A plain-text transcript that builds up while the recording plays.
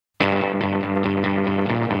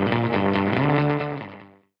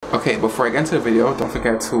Okay, before I get into the video, don't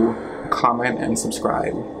forget to comment and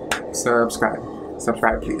subscribe.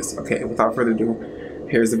 Subscribe, please. Okay, without further ado,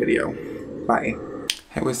 here's the video. Bye.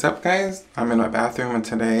 Hey, what's up, guys? I'm in my bathroom, and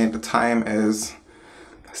today the time is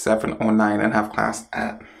 7:09 and I have class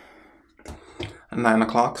at 9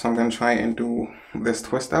 o'clock, so I'm gonna try and do this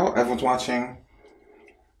twist out. I was watching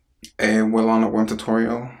a Will on a Whim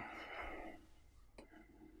tutorial.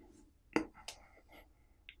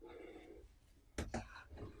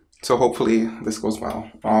 So hopefully this goes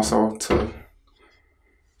well. Also, to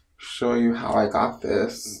show you how I got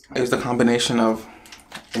this, I used a combination of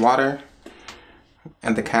water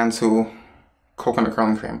and the Cantu coconut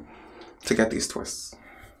curling cream to get these twists.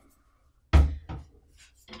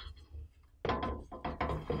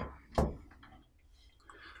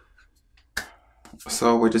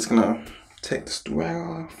 So we're just gonna take this rag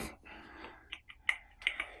off.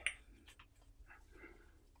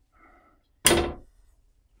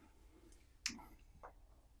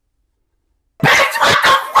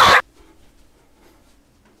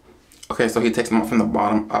 Okay, so he takes them off from the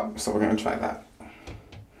bottom up, so we're gonna try that. I'm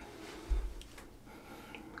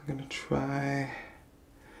gonna try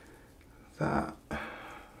that.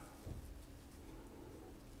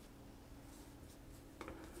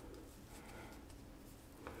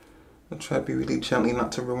 I'll try to be really gently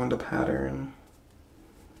not to ruin the pattern.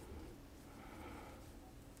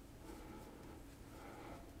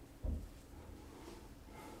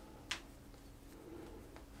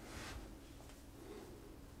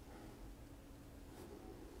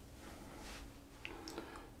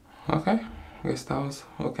 Okay, I guess that was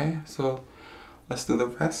okay, so let's do the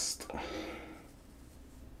rest.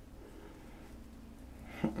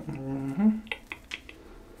 I'm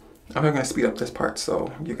gonna speed up this part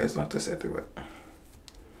so you guys don't have to sit through it.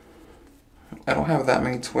 I don't have that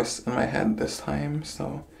many twists in my head this time,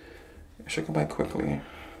 so it should go by quickly.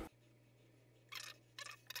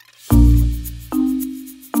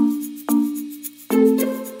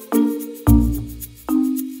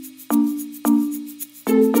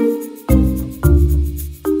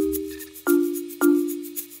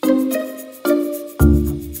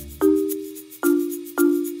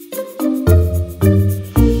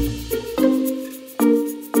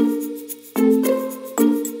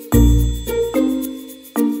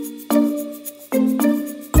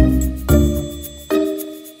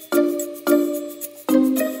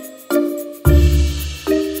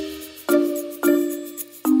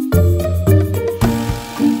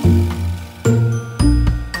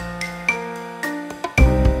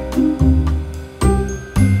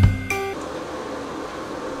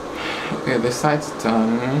 Okay, this side's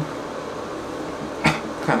done.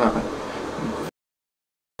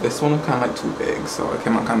 This one was kind of like too big, so it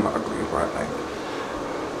came out kind of ugly, but like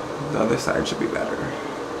the other side should be better.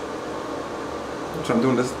 So I'm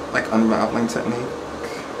doing this like unraveling technique,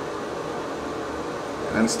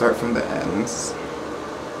 and then start from the ends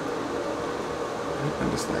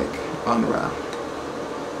and just like unwrap.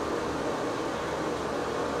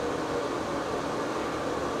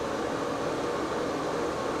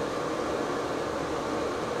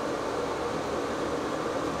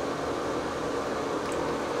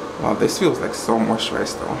 Wow, this feels like so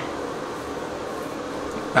moisturized though.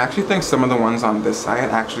 I actually think some of the ones on this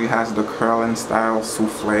side actually has the curling style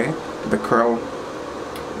souffle. The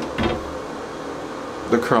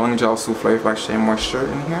curling gel souffle by Shea Moisture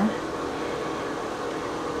in here.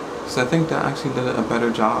 So I think that actually did a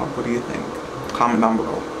better job. What do you think? Comment down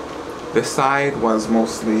below. This side was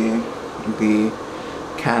mostly the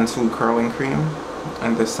Cantu curling cream,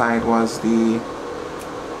 and this side was the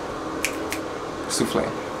souffle.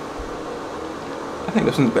 I think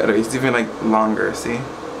this one's better. It's even like longer, see?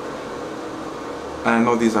 And I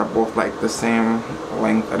know these are both like the same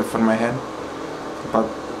length at the front of my head, but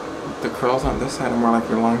the curls on this side are more like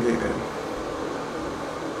elongated.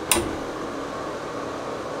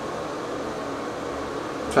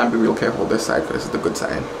 Try and be real careful with this side because this is the good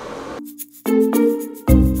side.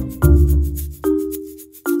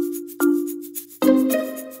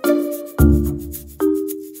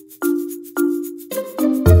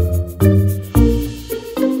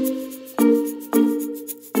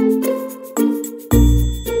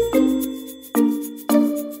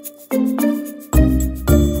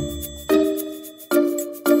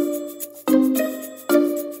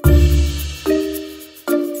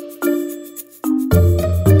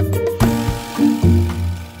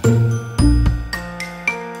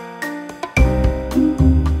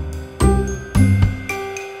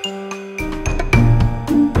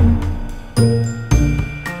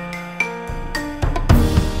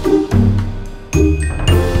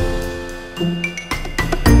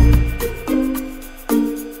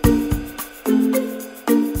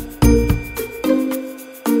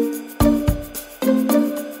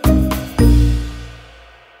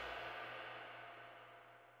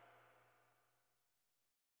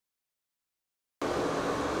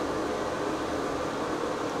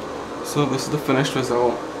 So this is the finished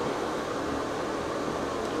result.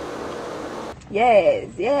 Yes,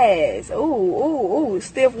 yes. Ooh, ooh, ooh.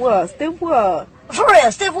 Stiff what? Stiff what? For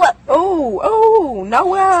real, stiff what? Ooh, ooh.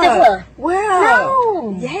 Nowhere. Stiff what?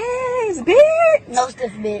 Well. No. Yes, bitch. No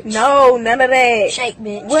stiff, bitch. No, none of that. Shake,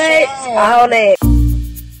 bitch. What? Shake. All that.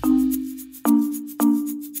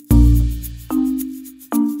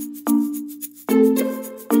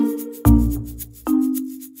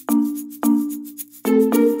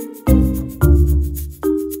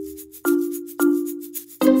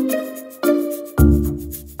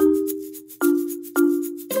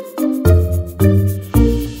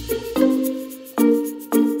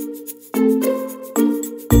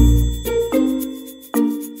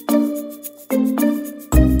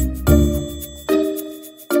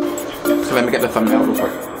 So let me get the thumbnail real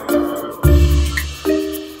quick.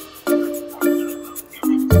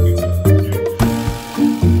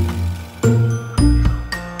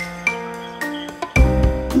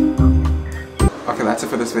 Okay, that's it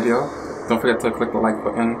for this video. Don't forget to click the like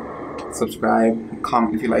button, subscribe,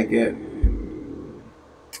 comment if you like it.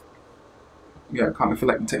 Yeah, comment if you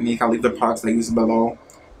like the technique. I'll leave the products I use below.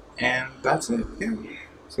 And that's it, yeah.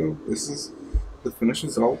 So this is the finished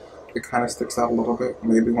result. It kind of sticks out a little bit.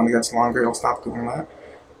 Maybe when it gets longer, it'll stop doing that.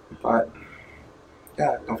 But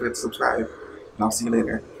yeah, don't forget to subscribe. And I'll see you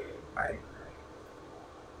later. Bye.